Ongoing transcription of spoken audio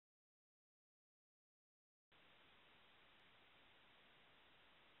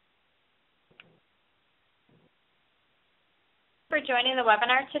for joining the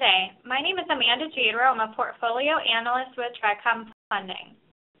webinar today. My name is Amanda Jadro. I'm a portfolio analyst with Tricom Funding.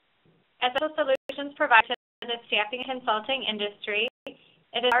 As a solutions provider to the staffing consulting industry,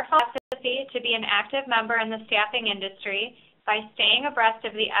 it is our philosophy to be an active member in the staffing industry by staying abreast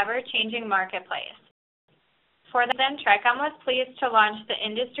of the ever-changing marketplace. For this, Tricom was pleased to launch the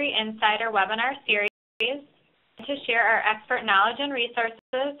Industry Insider webinar series to share our expert knowledge and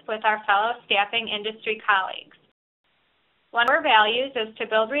resources with our fellow staffing industry colleagues. One of our values is to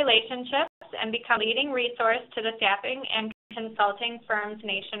build relationships and become a leading resource to the staffing and consulting firms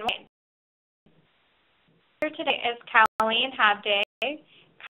nationwide. Here today is Colleen Hobday.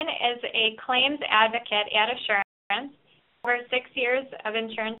 Colleen is a claims advocate at Assurance, over 6 years of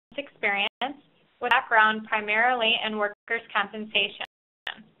insurance experience, with background primarily in workers' compensation.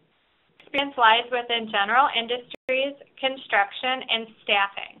 Experience lies within general industries, construction, and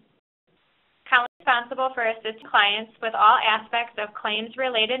staffing. Colleen is responsible for assisting clients with all aspects of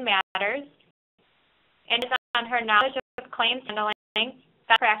claims-related matters and is on her knowledge of claims handling,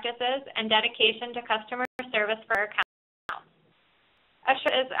 best practices, and dedication to customer service for her account.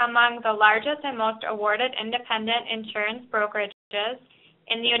 Assurance is among the largest and most awarded independent insurance brokerages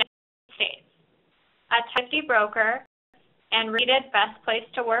in the United States. A Top 50 broker and rated Best Place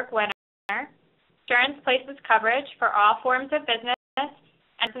to Work winner, Assurance places coverage for all forms of business,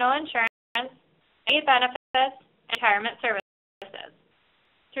 personal insurance, benefits, and retirement services.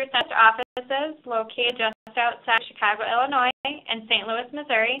 Through such offices located just outside Chicago, Illinois, and St. Louis,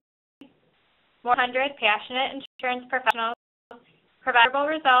 Missouri, more than 100 passionate insurance professionals provide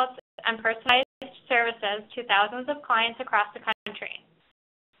results and personalized services to thousands of clients across the country.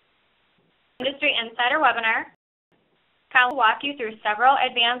 Industry Insider webinar, Colleen will walk you through several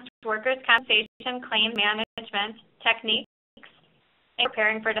advanced workers' compensation claim management techniques in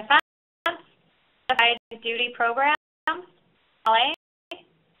preparing for defense, duty programs, FMLA,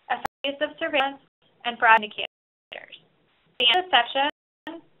 use of surveillance, and fraud indicators. At the end of the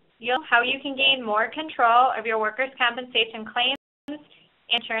session, you'll know how you can gain more control of your workers' compensation claims and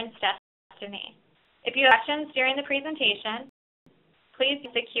insurance destiny. If you have questions during the presentation, please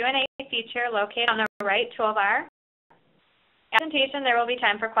use the Q&A feature located on the right toolbar. After the presentation, there will be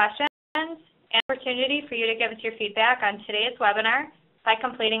time for questions and an opportunity for you to give us your feedback on today's webinar by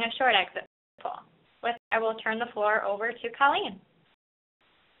completing a short exit poll. With that, I will turn the floor over to Colleen.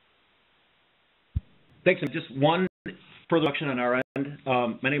 Thanks. Just one further introduction on our end.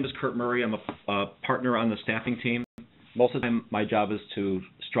 My name is Kurt Murray. I'm a partner on the staffing team. Most of the time, my job is to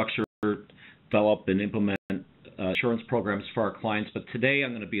structure, develop, and implement insurance programs for our clients. But today, I'm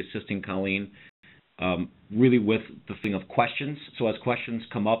going to be assisting Colleen really with the thing of questions. So as questions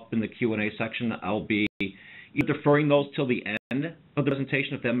come up in the Q&A section, I'll be either deferring those till the end of the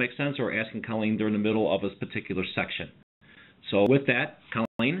presentation, if that makes sense, or asking Colleen during the middle of a particular section. So with that,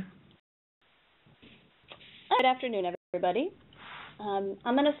 Colleen. Good afternoon, everybody. I'm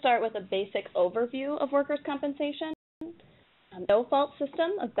going to start with a basic overview of workers' compensation. No-fault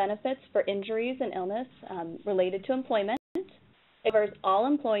system of benefits for injuries and illness related to employment. It covers all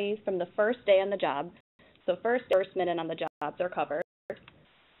employees from the first day on the job. So first minute on the job, they're covered.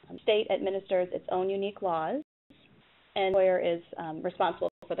 State administers its own unique laws, and employer is responsible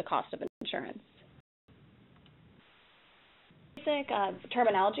for the cost of insurance. Basic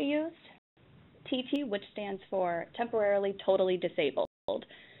terminology used, TT, which stands for temporarily totally disabled.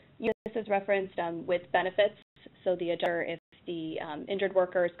 This is referenced with benefits, so the adjuster, if the injured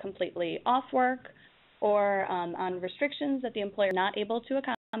worker is completely off work or on restrictions that the employer is not able to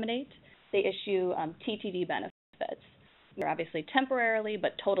accommodate, they issue TTD benefits. They're obviously temporarily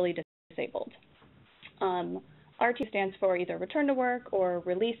but totally disabled. RT stands for either return to work or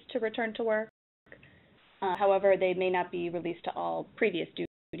release to return to work. However, they may not be released to all previous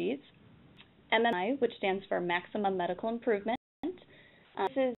duties. MMI, which stands for maximum medical improvement.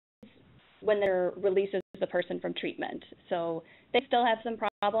 This is when they're releases the person from treatment. So they still have some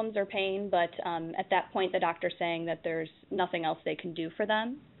problems or pain, but at that point, the doctor's saying that there's nothing else they can do for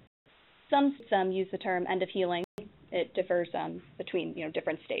them. Some use the term end of healing. It differs between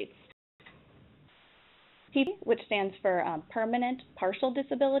different states. PP, which stands for permanent partial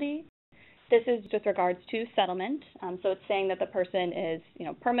disability. This is with regards to settlement. So it's saying that the person is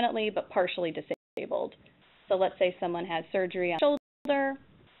permanently but partially disabled. So let's say someone has surgery on the shoulder,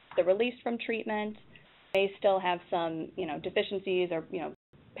 they're released from treatment, they still have some deficiencies or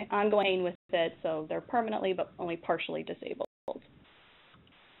ongoing pain with it, so they're permanently but only partially disabled.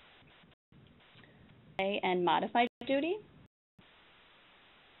 And modified duty.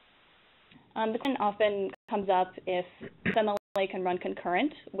 This one often comes up if FMLA can run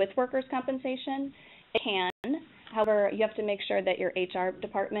concurrent with workers' compensation. It can. However, you have to make sure that your HR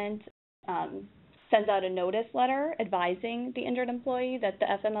department sends out a notice letter advising the injured employee that the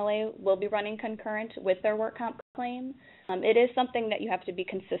FMLA will be running concurrent with their work comp claim. It is something that you have to be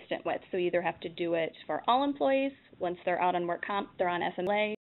consistent with, so you either have to do it for all employees. Once they're out on work comp, they're on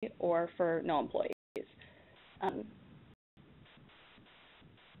FMLA, or for no employees. You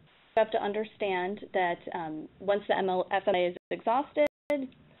have to understand that once the FMLA is exhausted and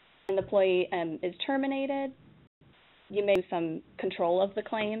the employee is terminated, you may lose some control of the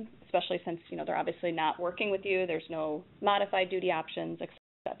claim, especially since they're obviously not working with you. There's no modified duty options,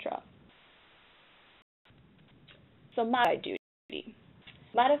 etc. So modified duty.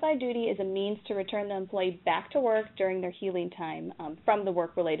 Modified duty is a means to return the employee back to work during their healing time from the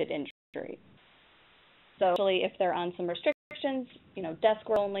work-related injury. So actually, if they're on some restrictions, desk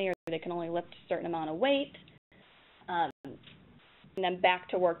work only, or they can only lift a certain amount of weight, and then back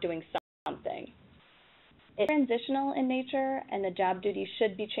to work doing something. It's transitional in nature, and the job duty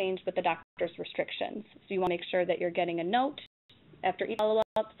should be changed with the doctor's restrictions. So you want to make sure that you're getting a note after each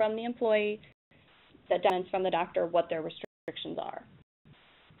follow-up from the employee that documents from the doctor what their restrictions are.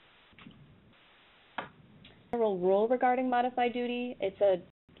 General rule regarding modified duty, it's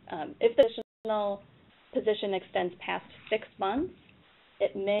if the additional position extends past 6 months,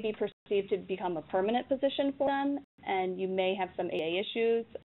 it may be perceived to become a permanent position for them, and you may have some AA issues.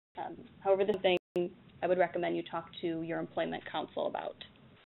 However, this thing I would recommend you talk to your employment counsel about.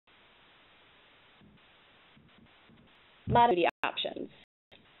 Modified duty options.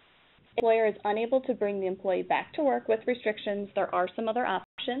 If the employer is unable to bring the employee back to work with restrictions, there are some other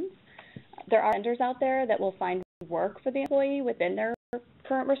options. There are vendors out there that will find work for the employee within their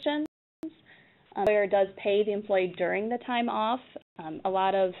current restrictions. The employer does pay the employee during the time off. A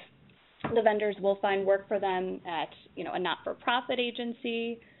lot of the vendors will find work for them at a not-for-profit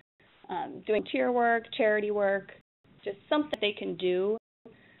agency, doing volunteer work, charity work, just something they can do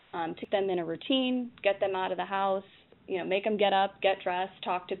to get them in a routine, get them out of the house, make them get up, get dressed,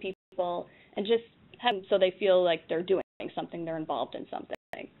 talk to people, and just have them so they feel like they're doing something, they're involved in something.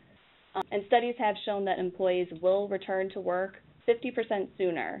 And studies have shown that employees will return to work 50%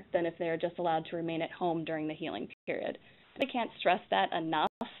 sooner than if they are just allowed to remain at home during the healing period. I can't stress that enough,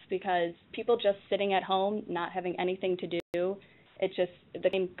 because people just sitting at home, not having anything to do, the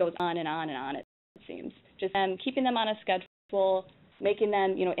game goes on and on and on, it seems. Just keeping them on a schedule, making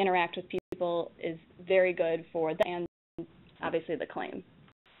them, interact with people is very good for them and obviously the claim.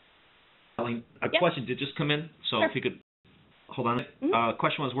 Colleen, a question did just come in, so sure. If you could hold on.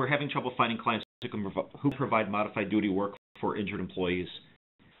 Question was, we're having trouble finding clients who provide modified duty work for injured employees.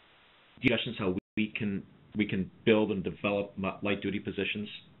 Suggestions how we can build and develop light duty positions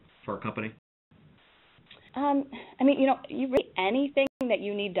for our company? You really anything that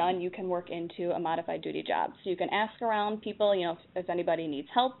you need done, you can work into a modified duty job. So you can ask around people, if anybody needs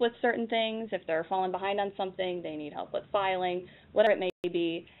help with certain things, if they're falling behind on something, they need help with filing, whatever it may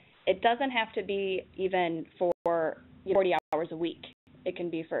be. It doesn't have to be even for 40 hours a week. It can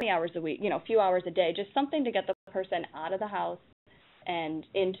be for 20 hours a week, a few hours a day, just something to get the person out of the house and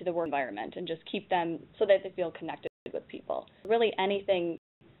into the work environment, and just keep them so that they feel connected with people. Really anything,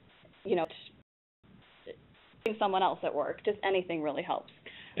 someone else at work, just anything really helps.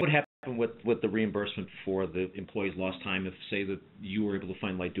 What would happen with the reimbursement for the employee's lost time if, say, that you were able to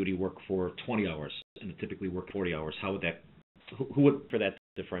find light duty work for 20 hours and typically work 40 hours? How would that, who would for that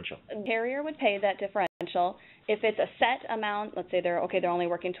differential? The carrier would pay that differential. If it's a set amount, let's say they're only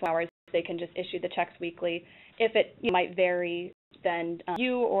working 2 hours, they can just issue the checks weekly. If it might vary, then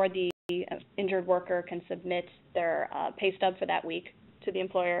you or the injured worker can submit their pay stub for that week to the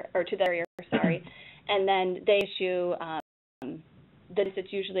employer, or to the carrier, sorry, and then they issue,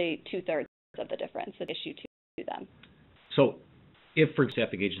 it's usually 2/3 of the difference that issue to them. So if, for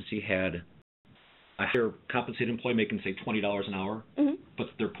example, the agency had a higher compensated employee making, say, $20 an hour, but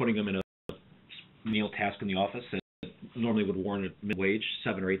they're putting them in a menial task in the office that normally would warrant a mid-wage,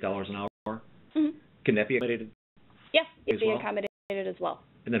 $7 or $8 an hour, can that be accommodated? Yeah, it would be accommodated as well.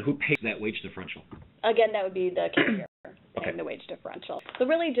 And then who pays that wage differential? Again, that would be the carrier paying the wage differential. So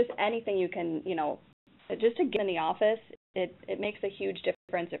really just anything you can, just to get in the office, it makes a huge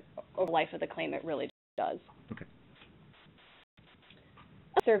difference over the life of the claim. It really does. Okay.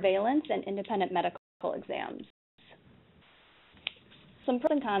 Surveillance and independent medical exams. Some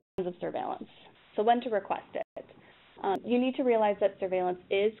pros and cons of surveillance. So when to request it. You need to realize that surveillance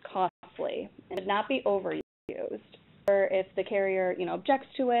is costly and should not be overused. Or if the carrier, objects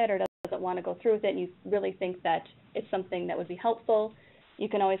to it or doesn't want to go through with it, and you really think that it's something that would be helpful, you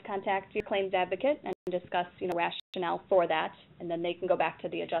can always contact your claims advocate and discuss, rationale for that, and then they can go back to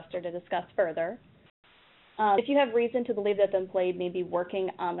the adjuster to discuss further. If you have reason to believe that the employee may be working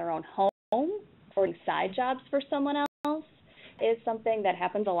on their own home or doing side jobs for someone else, is something that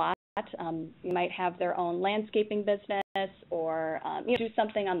happens a lot. You might have their own landscaping business or do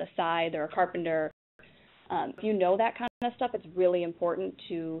something on the side. They're a carpenter. If you know that kind of stuff, it's really important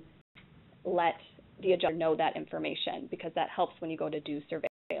to let the adjuster know that information because that helps when you go to do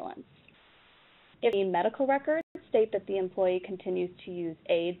surveillance. If the medical records state that the employee continues to use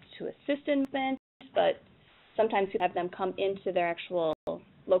aids to assist in movement, but sometimes you have them come into their actual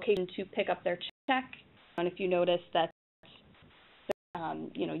location to pick up their check, and if you notice that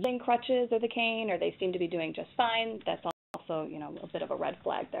using crutches or the cane, or they seem to be doing just fine, that's also a bit of a red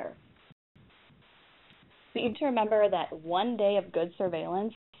flag there. But you need to remember that one day of good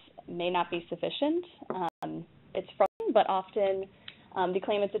surveillance may not be sufficient. It's frustrating, but often the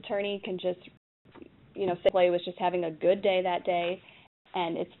claimant's attorney can just, say the employee was just having a good day that day,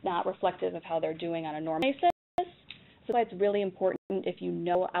 and it's not reflective of how they're doing on a normal basis. So that's really important if you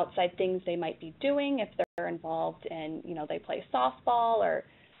know outside things they might be doing, if they're involved in, they play softball or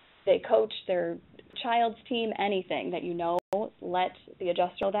they coach their child's team, anything that let the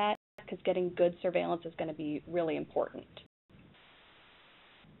adjuster know that, because getting good surveillance is going to be really important.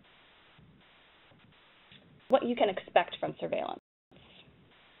 What you can expect from surveillance.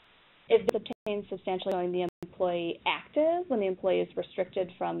 If this obtains substantially showing the employee active when the employee is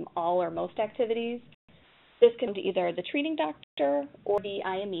restricted from all or most activities, this can be either the treating doctor or the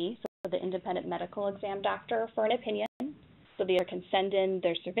IME, so the independent medical exam doctor, for an opinion. So the other can send in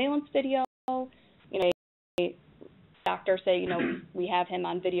their surveillance video. A doctor say, we have him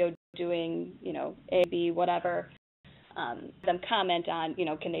on video doing, A, B, whatever. Them comment on,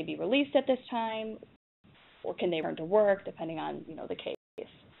 can they be released at this time, or can they return to work, depending on, the case.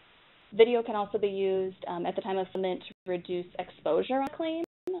 Video can also be used at the time of settlement to reduce exposure on a claim.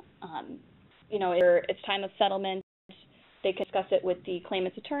 If it's time of settlement, they can discuss it with the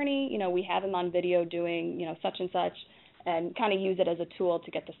claimant's attorney. We have him on video doing, such and such, and kind of use it as a tool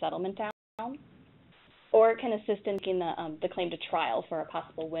to get the settlement down. Or it can assist in taking the claim to trial for a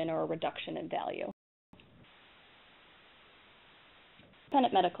possible win or a reduction in value.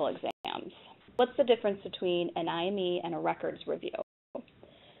 Independent medical exams. What's the difference between an IME and a records review?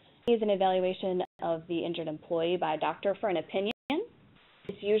 Is an evaluation of the injured employee by a doctor for an opinion.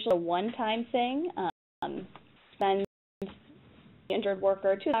 It's usually a one-time thing. Send the injured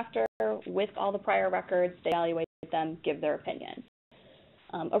worker to the doctor with all the prior records. They evaluate them, give their opinion.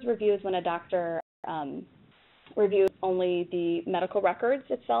 A review is when a doctor reviews only the medical records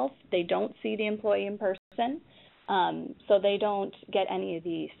itself. They don't see the employee in person, so they don't get any of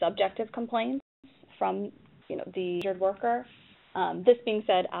the subjective complaints from the injured worker. This being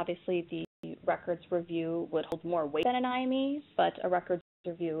said, obviously the records review would hold more weight than an IME, but a records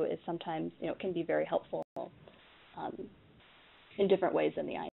review is sometimes, can be very helpful in different ways than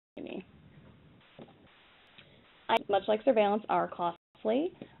the IME. Much like surveillance, are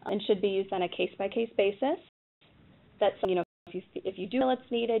costly and should be used on a case-by-case basis. That's, if you do feel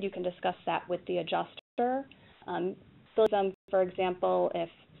it's needed, you can discuss that with the adjuster. For example, if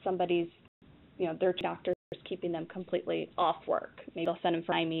somebody's, their doctor is keeping them completely off work, maybe they'll send them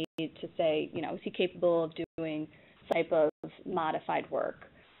for IME to say, is he capable of doing some type of modified work,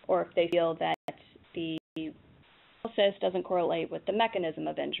 or if they feel that the diagnosis doesn't correlate with the mechanism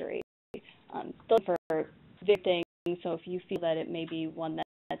of injury. Those are for big things, so if you feel that it may be one that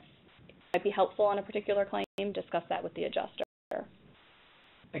might be helpful on a particular claim, discuss that with the adjuster.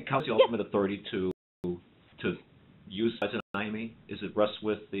 And counsel, the ultimate authority to use as an IME? Is it rest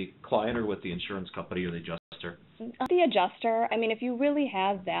with the client or with the insurance company or the adjuster? The adjuster. I mean, if you really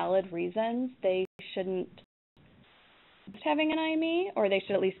have valid reasons, they shouldn't having an IME, or they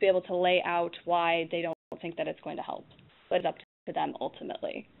should at least be able to lay out why they don't think that it's going to help. But it's up to them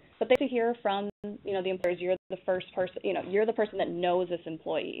ultimately. But they have to hear from, the employers. You're the first person, you're the person that knows this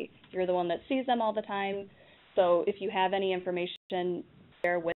employee. You're the one that sees them all the time. So if you have any information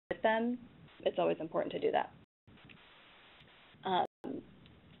there with them, it's always important to do that.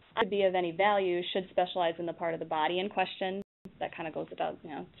 To be of any value should specialize in the part of the body in question. That kind of goes without,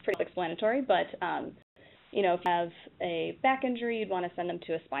 it's pretty explanatory, but if you have a back injury, you'd want to send them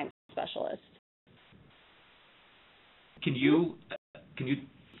to a spine specialist. Can you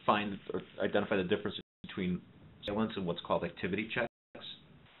find or identify the difference between surveillance and what's called activity checks?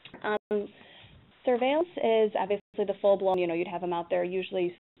 Surveillance is obviously the full-blown, you'd have them out there,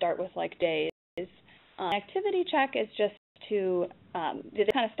 usually start with like days. Activity check is just to they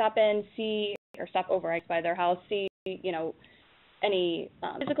kind of stop in, see, or stop over by their house, see, any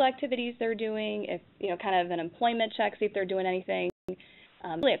physical activities they're doing, if, kind of an employment check, see if they're doing anything.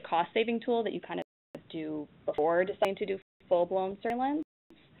 Really a cost-saving tool that you kind of do before deciding to do full-blown surveillance.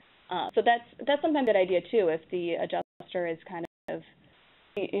 So that's sometimes a good idea too. If the adjuster is kind of,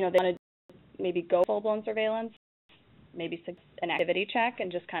 they want to maybe go full-blown surveillance, maybe an activity check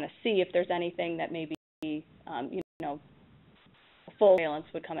and just kind of see if there's anything that maybe, full surveillance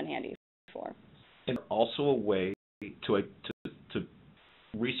would come in handy for. And also a way to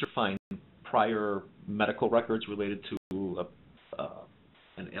research, find prior medical records related to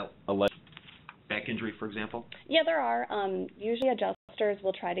an alleged back injury, for example? Yeah, there are. Usually adjusters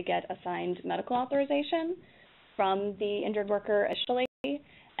will try to get assigned medical authorization from the injured worker initially,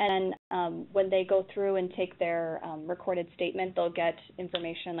 and when they go through and take their recorded statement, they'll get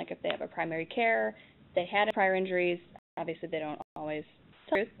information like if they have a primary care, they had prior injuries. Obviously, they don't always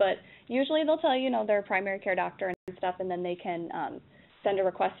tell the truth, but usually they'll tell their primary care doctor and stuff, and then they can send a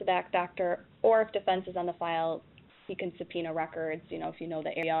request to that doctor, or if defense is on the file, he can subpoena records, if you know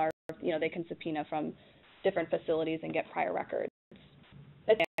the area, or, they can subpoena from different facilities and get prior records.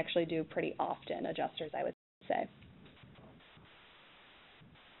 That they actually do pretty often, adjusters, I would say.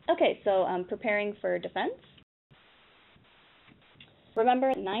 Okay, so preparing for defense.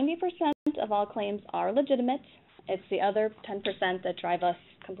 Remember, 90% of all claims are legitimate. It's the other 10% that drive us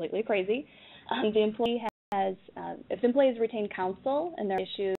completely crazy. The employee has, if the employee has retained counsel and there are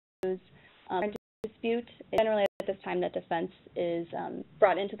issues in dispute, it's generally at this time that defense is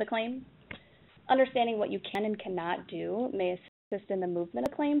brought into the claim. Understanding what you can and cannot do may assist in the movement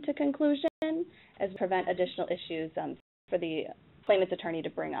of the claim to conclusion, as prevent additional issues for the claimant's attorney to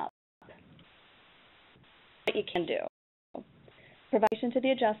bring up. What you can do. Providation to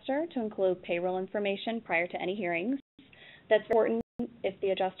the adjuster to include payroll information prior to any hearings. That's important if the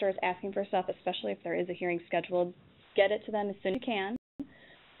adjuster is asking for stuff, especially if there is a hearing scheduled. Get it to them as soon as you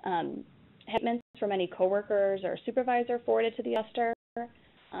can. Statements from any coworkers or supervisor forwarded to the adjuster.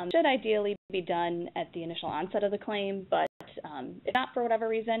 Should ideally be done at the initial onset of the claim, but if not for whatever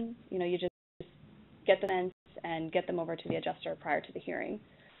reason, you just get the evidence and get them over to the adjuster prior to the hearing.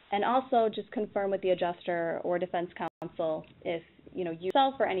 And also just confirm with the adjuster or defense counsel if you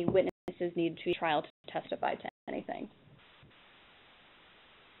yourself or any witnesses need to be trial to testify to anything.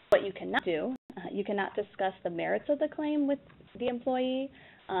 What you cannot do, you cannot discuss the merits of the claim with the employee.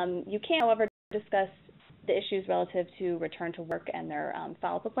 You can, however, discuss the issues relative to return to work and their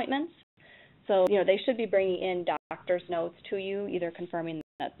follow-up appointments. So, they should be bringing in doctor's notes to you, either confirming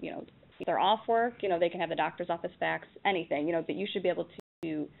that, if they're off work, they can have the doctor's office fax, anything, but you should be able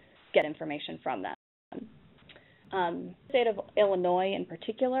to get information from them. The state of Illinois in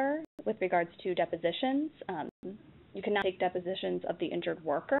particular, with regards to depositions, you cannot take depositions of the injured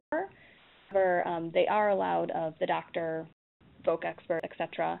worker. However, they are allowed of the doctor, voc expert,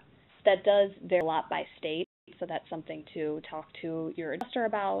 etc. That does vary a lot by state, so that's something to talk to your adjuster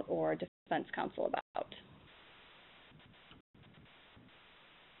about or defense counsel about.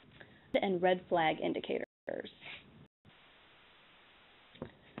 And red flag indicators.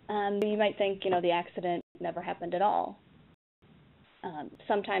 You might think, the accident never happened at all.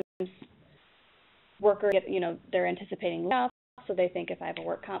 Sometimes workers get, they're anticipating layoff, so they think if I have a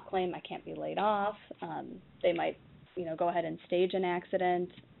work comp claim, I can't be laid off. They might, go ahead and stage an accident.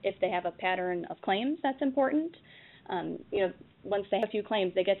 If they have a pattern of claims, that's important. Once they have a few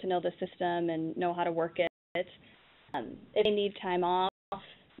claims, they get to know the system and know how to work it. If they need time off,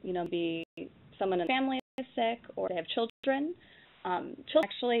 be someone in the family is sick or they have children. Children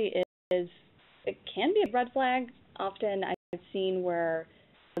actually it can be a red flag. Often I've seen where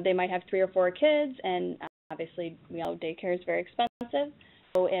they might have 3 or 4 kids, and obviously, daycare is very expensive.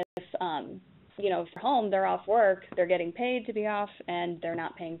 So if, if they're home, they're off work, they're getting paid to be off, and they're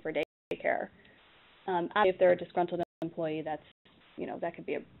not paying for daycare. If they're a disgruntled employee, that's, that could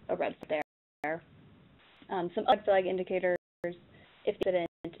be a red flag there. Some red flag indicators, if the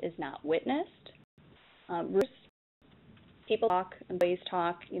incident is not witnessed. People talk, employees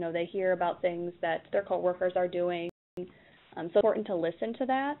talk, they hear about things that their coworkers are doing. So it's important to listen to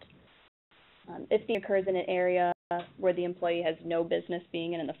that. If it occurs in an area where the employee has no business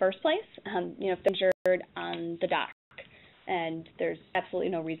being in the first place, if they're injured on the dock and there's absolutely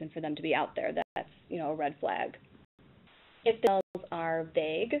no reason for them to be out there, that's, a red flag. If the details are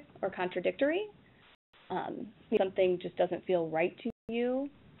vague or contradictory, something just doesn't feel right to you,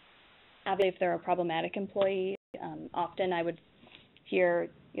 obviously if they're a problematic employee, often I would hear,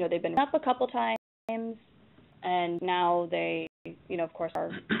 they've been up a couple times, and now they, of course,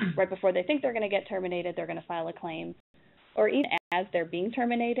 are right before they think they're going to get terminated, they're going to file a claim. Or even as they're being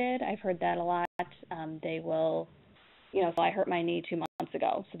terminated, I've heard that a lot. They will, so I hurt my knee 2 months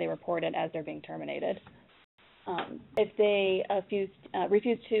ago, so they report it as they're being terminated. If they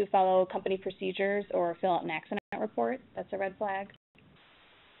refuse to follow company procedures or fill out an accident report, that's a red flag.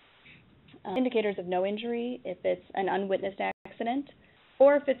 Indicators of no injury, if it's an unwitnessed accident,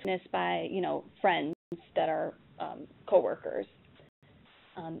 or if it's witnessed by, friends that are coworkers.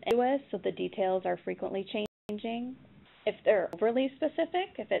 Ambiguous, so the details are frequently changing. If they're overly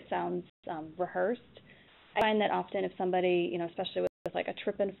specific, if it sounds rehearsed, I find that often if somebody, especially with like a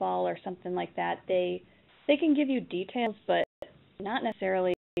trip and fall or something like that, they can give you details, but not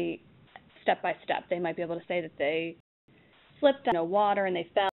necessarily step by step. They might be able to say that they slipped on water and they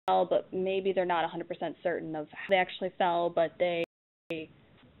fell, but maybe they're not 100% certain of how they actually fell, but they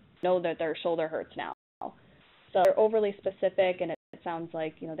know that their shoulder hurts now. So they're overly specific, and it sounds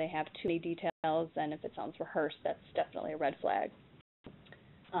like they have too many details, and if it sounds rehearsed, that's definitely a red flag.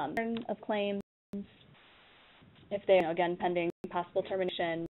 Of claims, if they, again, pending possible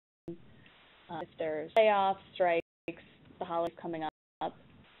termination, if there's layoffs, strikes, the holidays coming up.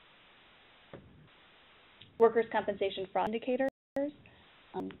 Workers' compensation fraud indicators.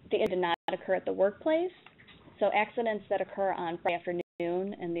 They did not occur at the workplace. So accidents that occur on Friday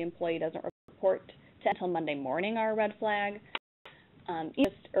afternoon and the employee doesn't report until Monday morning are a red flag.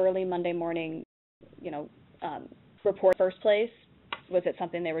 Just early Monday morning, report first place. Was it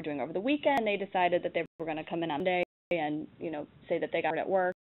something they were doing over the weekend? They decided that they were going to come in on Monday and, say that they got hurt at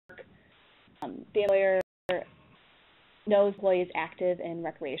work. The employer knows employees active in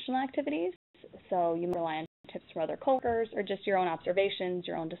recreational activities, so you may rely on tips from other coworkers or just your own observations,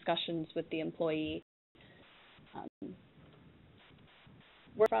 your own discussions with the employee.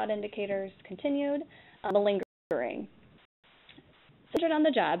 Work fraud indicators continued. Malingering. Injured on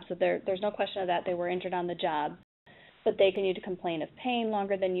the job, so there's no question of that. They were injured on the job, but they continue to complain of pain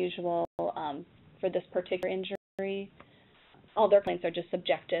longer than usual for this particular injury. All their complaints are just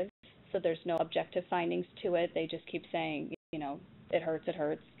subjective, so there's no objective findings to it. They just keep saying, it hurts, it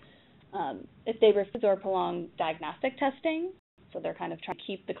hurts. If they refuse or prolong diagnostic testing, so they're kind of trying to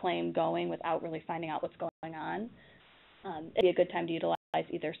keep the claim going without really finding out what's going on, it'd be a good time to utilize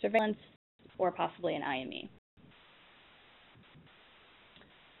either surveillance or possibly an IME.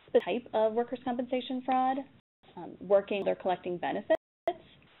 The type of workers' compensation fraud, working or collecting benefits.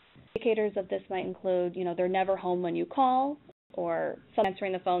 Indicators of this might include, they're never home when you call, or someone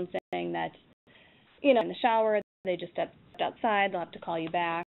answering the phone saying that, in the shower, they just stepped outside, they'll have to call you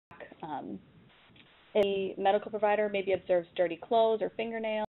back. A medical provider maybe observes dirty clothes or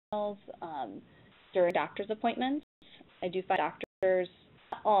fingernails during doctor's appointments. I do find doctors,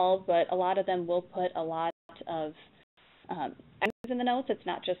 not all, but a lot of them will put a lot of in the notes. It's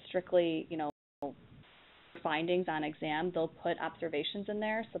not just strictly, findings on exam. They'll put observations in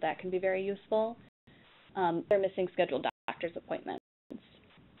there, so that can be very useful. They're missing scheduled doctor's appointments. Of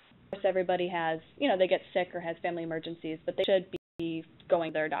course, everybody has, they get sick or has family emergencies, but they should be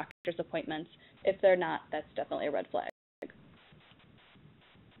going to their doctor's appointments. If they're not, that's definitely a red flag.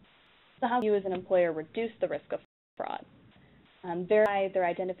 So how do you as an employer reduce the risk of fraud? Verify their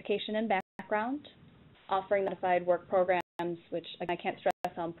identification and background, offering modified work programs, which I can't stress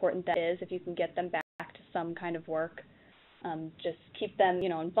how important that is. If you can get them back to some kind of work, just keep them,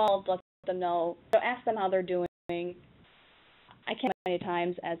 involved, let them know, ask them how they're doing. I can't many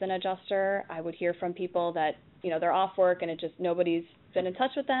times as an adjuster, I would hear from people that, they're off work and it just, nobody's been in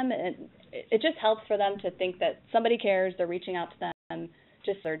touch with them, and it just helps for them to think that somebody cares, they're reaching out to them,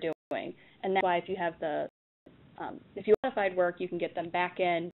 just they're doing. And that's why if you have if you modified work, you can get them back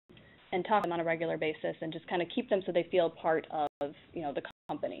in and talk to them on a regular basis and just kind of keep them so they feel part of, the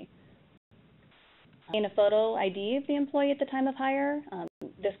company. In a photo ID of the employee at the time of hire,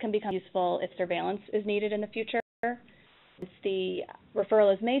 this can become useful if surveillance is needed in the future. Once the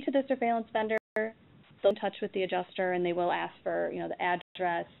referral is made to the surveillance vendor, they'll in touch with the adjuster and they will ask for, the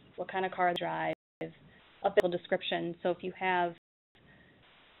address, what kind of car they drive, a bill description. So if you have,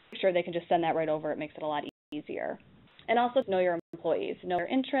 make sure they can just send that right over. It makes it a lot easier. And also know your employees, know their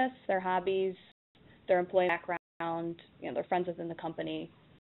interests, their hobbies, their employee background, their friends within the company.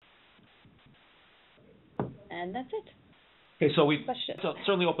 And that's it. Okay, so we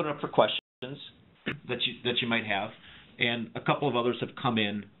certainly open it up for questions that you might have, and a couple of others have come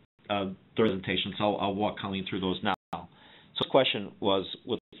in during the presentation, so I'll walk Colleen through those now. So the question was,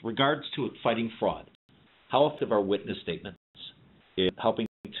 with regards to fighting fraud, how effective are witness statements in helping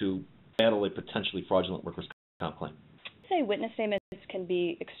to battle a potentially fraudulent workers' comp claim? I'd say witness statements can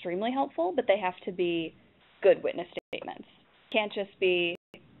be extremely helpful, but they have to be good witness statements. It can't just be,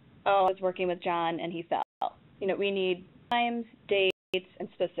 I was working with John and he fell. We need times, dates, and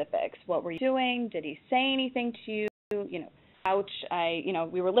specifics. What were you doing? Did he say anything to you? Ouch,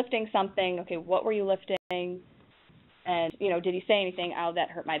 we were lifting something. Okay, what were you lifting? And, did he say anything, that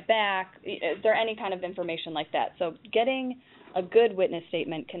hurt my back? Is there any kind of information like that? So getting a good witness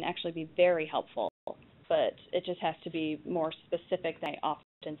statement can actually be very helpful, but it just has to be more specific than I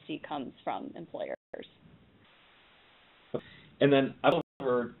often see comes from employers. And then I've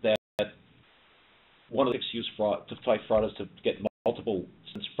heard that one of the excuse to fight fraud is to get multiple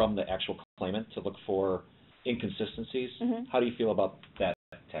statements from the actual claimant to look for inconsistencies. Mm-hmm. How do you feel about that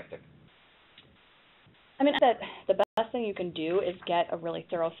tactic? I mean, that the best thing you can do is get a really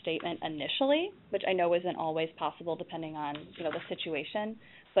thorough statement initially, which I know isn't always possible depending on, the situation.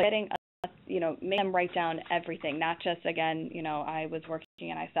 But getting, make them write down everything, not just, again, I was working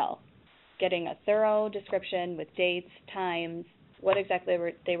and I fell. Getting a thorough description with dates, times, what exactly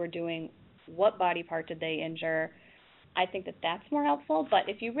they were doing, what body part did they injure. I think that that's more helpful. But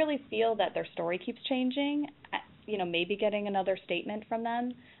if you really feel that their story keeps changing, maybe getting another statement from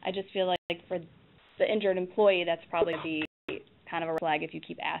them. I just feel like for the injured employee, that's probably be kind of a red flag if you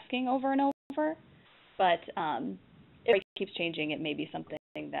keep asking over and over. But if it keeps changing, it may be something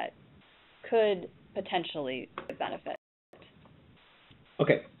that could potentially benefit.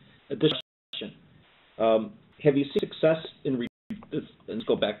 Okay. Additional question. Have you seen success in, let's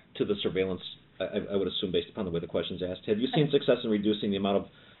go back to the surveillance, I would assume based upon the way the question is asked. Have you seen success in reducing the amount of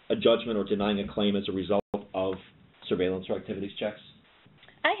a judgment or denying a claim as a result of surveillance or activities checks?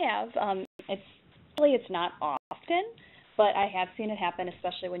 I have. It's not often, but I have seen it happen,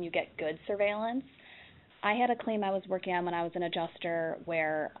 especially when you get good surveillance. I had a claim I was working on when I was an adjuster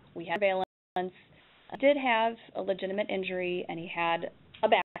where we had surveillance. I did have a legitimate injury, and he had a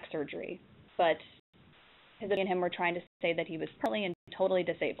back surgery, but his and him were trying to say that he was permanently and totally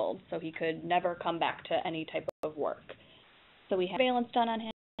disabled, so he could never come back to any type of work. So we had surveillance done on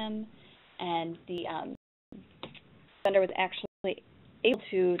him, and the offender was actually able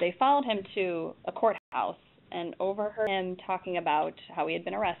to, they followed him to a courthouse and overheard him talking about how he had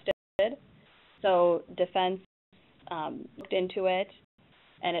been arrested. So defense looked into it,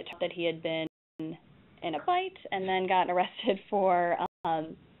 and it turned out that he had been in a fight and then gotten arrested for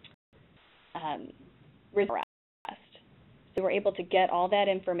resisting arrest. So we were able to get all that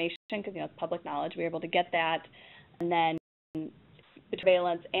information because, it's public knowledge. We were able to get that, and then the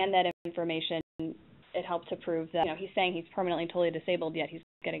surveillance and that information, it helped to prove that, he's saying he's permanently and totally disabled, yet he's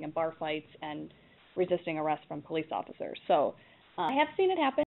getting in bar fights and resisting arrest from police officers. So I have seen it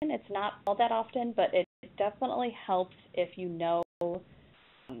happen. It's not all that often, but it definitely helps if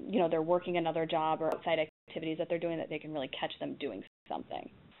they're working another job or outside activities that they're doing, that they can really catch them doing something.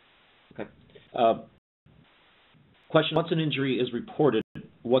 Okay. Question, once an injury is reported,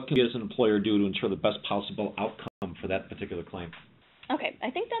 what can you as an employer do to ensure the best possible outcome for that particular claim? Okay,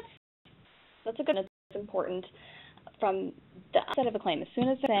 I think that's a good, that's important from the outset of a claim. As soon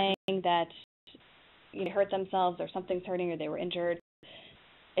as they're saying that they hurt themselves or something's hurting or they were injured, it's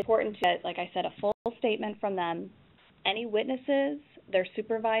important to get, like I said, a full statement from them, any witnesses, their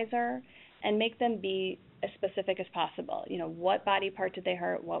supervisor, and make them be as specific as possible. What body part did they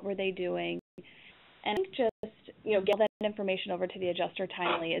hurt? What were they doing? And just, get that information over to the adjuster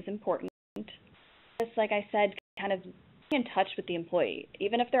timely is important. Just like I said, kind of be in touch with the employee.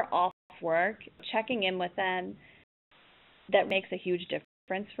 Even if they're off work, checking in with them, that makes a huge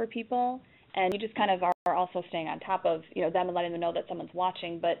difference for people. And you just kind of are also staying on top of, them and letting them know that someone's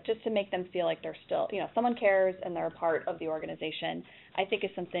watching, but just to make them feel like they're still, someone cares and they're a part of the organization, I think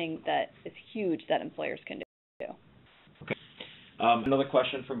is something that is huge that employers can do. Okay. Another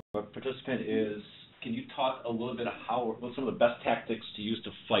question from a participant is, can you talk a little bit about what some of the best tactics to use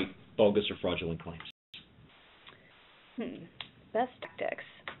to fight bogus or fraudulent claims? Best tactics.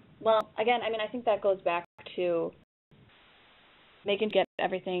 Well, again, I think that goes back to making get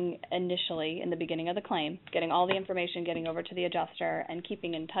everything initially in the beginning of the claim, getting all the information, getting over to the adjuster, and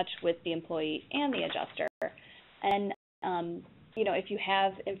keeping in touch with the employee and the adjuster. And, if you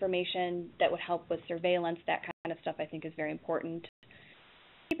have information that would help with surveillance, that kind of stuff I think is very important.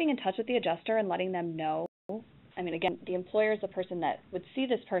 Keeping in touch with the adjuster and letting them know. Again, the employer is the person that would see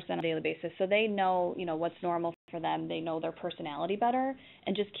this person on a daily basis, so they know, what's normal for them. They know their personality better,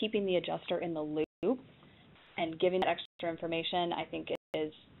 and just keeping the adjuster in the loop and giving that extra information, I think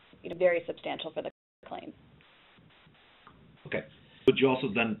is very substantial for the claim. Okay. Would you also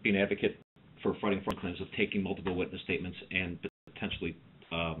then be an advocate for fighting fraud claims of taking multiple witness statements and potentially,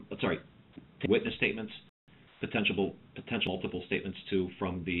 witness statements, potential multiple statements too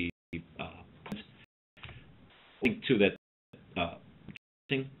from the link to that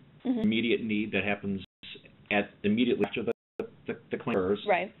immediate need that happens immediately after the claim occurs.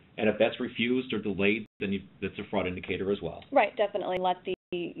 Right. And if that's refused or delayed, then that's a fraud indicator as well. Right, definitely. Let the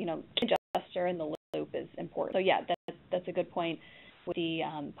adjuster adjuster in the loop is important. So yeah, that's a good point with the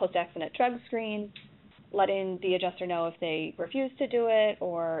post-accident drug screen, letting the adjuster know if they refuse to do it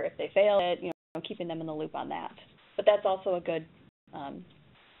or if they fail it, keeping them in the loop on that. But that's also a good,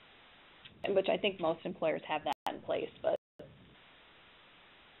 which I think most employers have that in place. But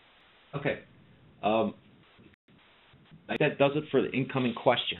okay. That does it for the incoming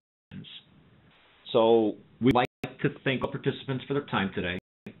questions. So we'd like to thank all participants for their time today.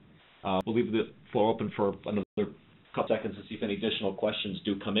 We'll leave the floor open for another couple seconds to see if any additional questions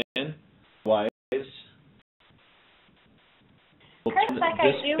do come in. Otherwise, we'll turn this back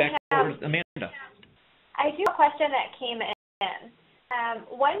over to Amanda. I do have a question that came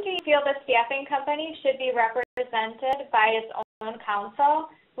in. When do you feel the staffing company should be represented by its own counsel?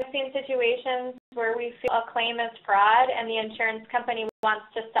 We've seen situations where we feel a claim is fraud and the insurance company wants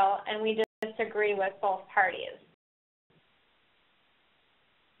to sell, and we disagree with both parties.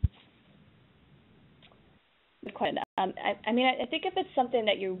 Good question. I mean, I think if it's something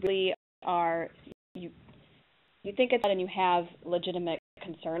that you really are, you think it's and you have legitimate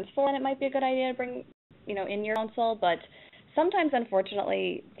concerns for, and it might be a good idea to bring, in your counsel. But sometimes,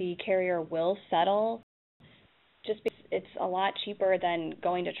 unfortunately, the carrier will settle just because it's a lot cheaper than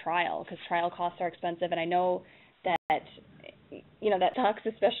going to trial, because trial costs are expensive. And I know that, that sucks,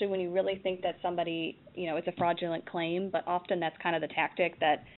 especially when you really think that somebody, it's a fraudulent claim. But often that's kind of the tactic,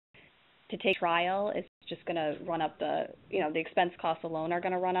 that to take trial is just going to run up the expense costs alone are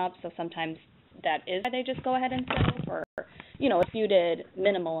going to run up. So sometimes that is why they just go ahead and settle for, a disputed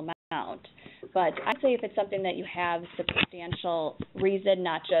minimal amount. But I'd say if it's something that you have substantial reason,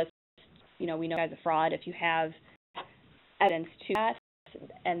 not just, we know as a fraud, if you have evidence to that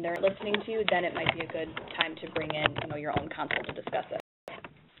and they're listening to you, then it might be a good time to bring in, your own counsel to discuss it.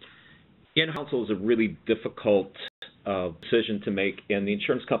 In-counsel is a really difficult decision to make, and the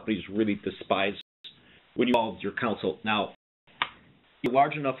insurance companies really despise when you involve your counsel. Now, you're a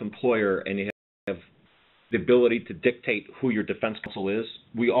large enough employer and you have the ability to dictate who your defense counsel is.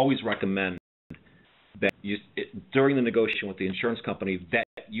 We always recommend that during the negotiation with the insurance company that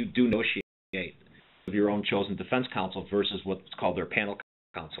you do negotiate with your own chosen defense counsel versus what's called their panel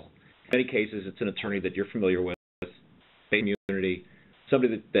counsel. In many cases, it's an attorney that you're familiar with, immunity,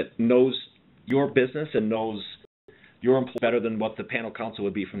 somebody that knows your business and knows your employee better than what the panel counsel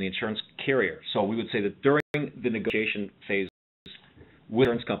would be from the insurance carrier. So we would say that during the negotiation phase with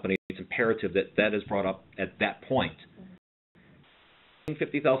the insurance company, it's imperative that that is brought up at that point.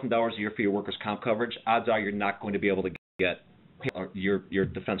 $50,000 a year for your workers' comp coverage, odds are you're not going to be able to get your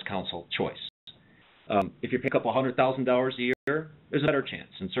defense counsel choice. If you pay a couple $100,000 a year, there's a better chance.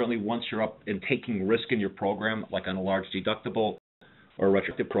 And certainly once you're up and taking risk in your program, like on a large deductible or a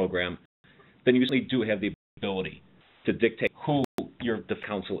retroactive program, then you usually do have the ability to dictate who your defense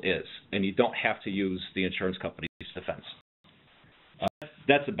counsel is, and you don't have to use the insurance company's defense.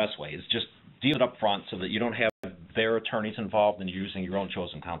 That's the best way, is just deal it up front so that you don't have their attorneys involved and you're using your own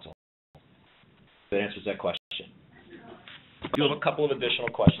chosen counsel. That answers that question. I do have a couple of additional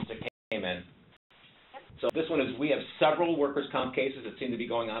questions that came in. So this one is, we have several workers' comp cases that seem to be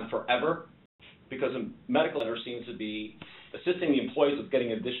going on forever because a medical center seems to be assisting the employees with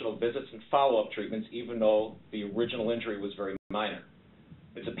getting additional visits and follow-up treatments, even though the original injury was very minor.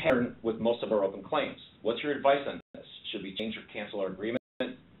 It's a pattern with most of our open claims. What's your advice on this? Should we change or cancel our agreement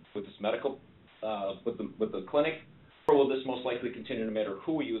with this medical, with the clinic, or will this most likely continue no matter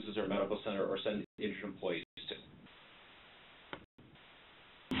who we use as our medical center or send injured employees to?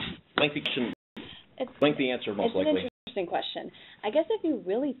 Lengthy answer, most likely. It's an interesting question. I guess if you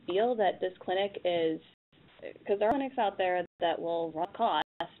really feel that this clinic is, because there are clinics out there that will run costs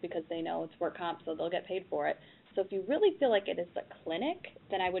because they know it's work comp, so they'll get paid for it. So if you really feel like it is the clinic,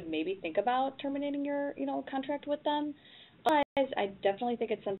 then I would maybe think about terminating your, contract with them. Otherwise, I definitely think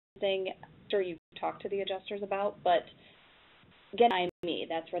it's something I'm sure you talk to the adjusters about. But again,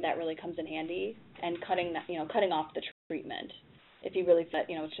 that's where that really comes in handy, and cutting off the treatment. If you really feel that,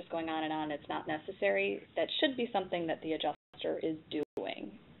 it's just going on and on, it's not necessary, that should be something that the adjuster is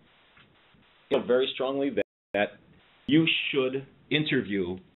doing. I feel very strongly that you should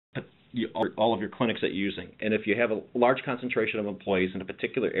interview all of your clinics that you're using. And if you have a large concentration of employees in a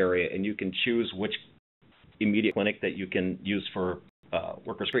particular area and you can choose which immediate clinic that you can use for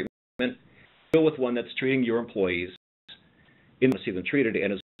workers' treatment, go with one that's treating your employees in the see them treated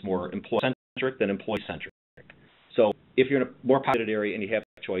and is more employee-centric than employee-centric. So if you're in a more populated area and you have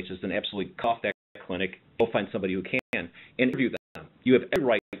choices, then absolutely cut off that clinic, go find somebody who can, and interview them. You have every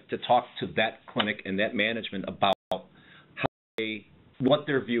right to talk to that clinic and that management about what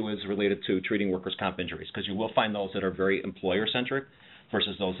their view is related to treating workers' comp injuries, because you will find those that are very employer-centric.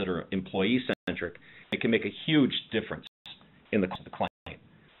 versus those that are employee-centric, it can make a huge difference in the cost of the claim.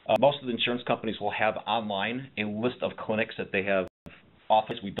 Most of the insurance companies will have online a list of clinics that they have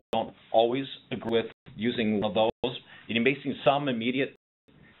offered. We don't always agree with using one of those. You may see some immediate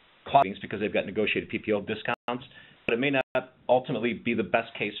cost savings because they've got negotiated PPO discounts, but it may not ultimately be the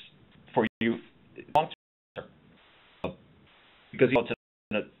best case for you long term. Because it's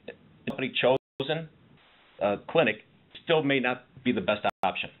a company chosen clinic still may not be the best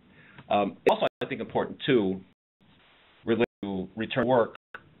option. Also, I think important too, related to return to work,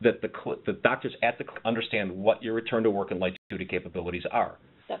 that the doctors at the clinic understand what your return to work and light duty capabilities are.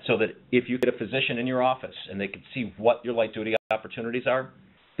 So that if you get a physician in your office and they can see what your light duty opportunities are,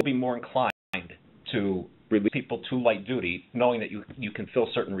 they'll be more inclined to release people to light duty, knowing that you can fill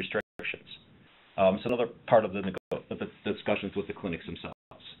certain restrictions. So another part of the discussions with the clinics themselves.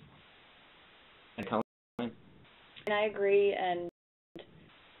 And Colleen? And I agree, and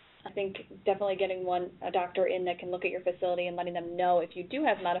I think definitely getting a doctor in that can look at your facility and letting them know if you do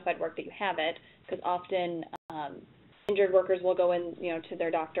have modified work that you have it, because often injured workers will go in, to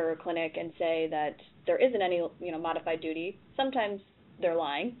their doctor or clinic and say that there isn't any, modified duty. Sometimes they're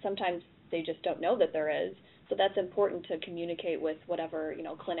lying. Sometimes they just don't know that there is. So that's important to communicate with whatever,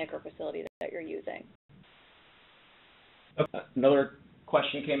 clinic or facility that you're using. Another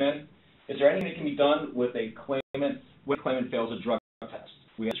question came in. Is there anything that can be done with a claimant when a claimant fails a drug test?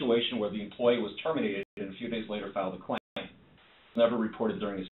 We had a situation where the employee was terminated and a few days later filed a claim. It was never reported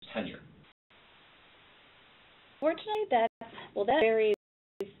during his tenure. Fortunately, that varies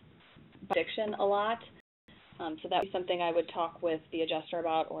jurisdiction a lot. So that would be something I would talk with the adjuster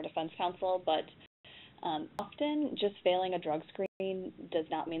about or defense counsel. But often, just failing a drug screen does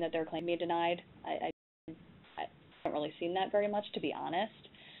not mean that their claim be denied. I haven't really seen that very much, to be honest,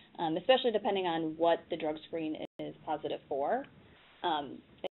 especially depending on what the drug screen is positive for.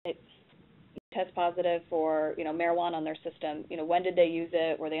 It test positive for, marijuana on their system. When did they use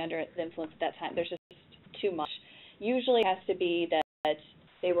it? Were they under the influence at that time? There's just too much. Usually it has to be that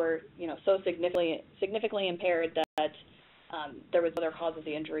they were, so significantly impaired that there was other cause of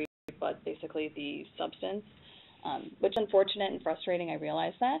the injury, but basically the substance, which is unfortunate and frustrating, I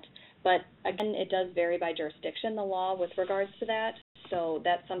realize that. But again, it does vary by jurisdiction, the law with regards to that. So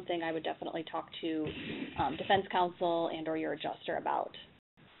that's something I would definitely talk to defense counsel and or your adjuster about.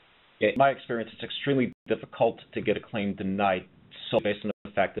 Yeah, in my experience, it's extremely difficult to get a claim denied based on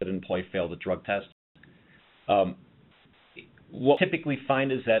the fact that an employee failed a drug test. What we typically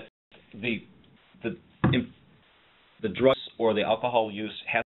find is that the drugs or the alcohol use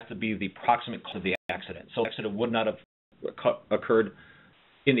has to be the proximate cause of the accident. So the accident would not have occurred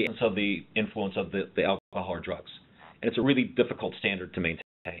in the absence of the influence of the alcohol or drugs. And it's a really difficult standard to maintain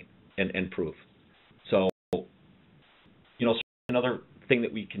and prove. So, another thing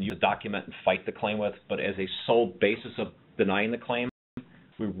that we can use to document and fight the claim with, but as a sole basis of denying the claim,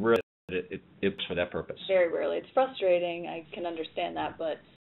 we really it's for that purpose. Very rarely. It's frustrating. I can understand that, but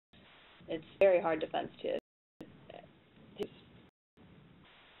it's very hard defense to use.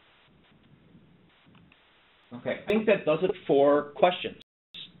 Okay. I think that does it for questions.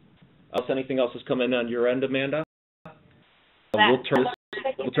 Else anything else has come in on your end, Amanda? We'll turn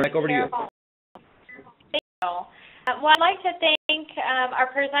it over to you. Thank you. Well, I'd like to thank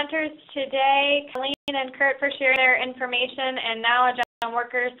our presenters today, Colleen and Kurt, for sharing their information and knowledge on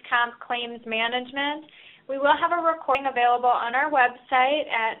workers' comp claims management. We will have a recording available on our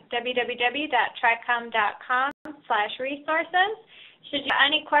website at www.tricom.com/resources. Should you have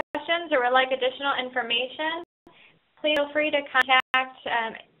any questions or would like additional information, please feel free to contact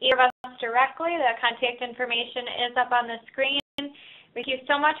either of us directly. The contact information is up on the screen. Thank you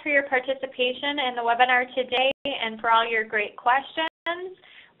so much for your participation in the webinar today and for all your great questions.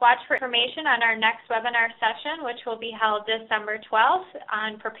 Watch for information on our next webinar session, which will be held December 12th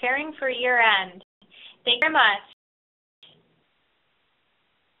on preparing for year-end. Thank you very much.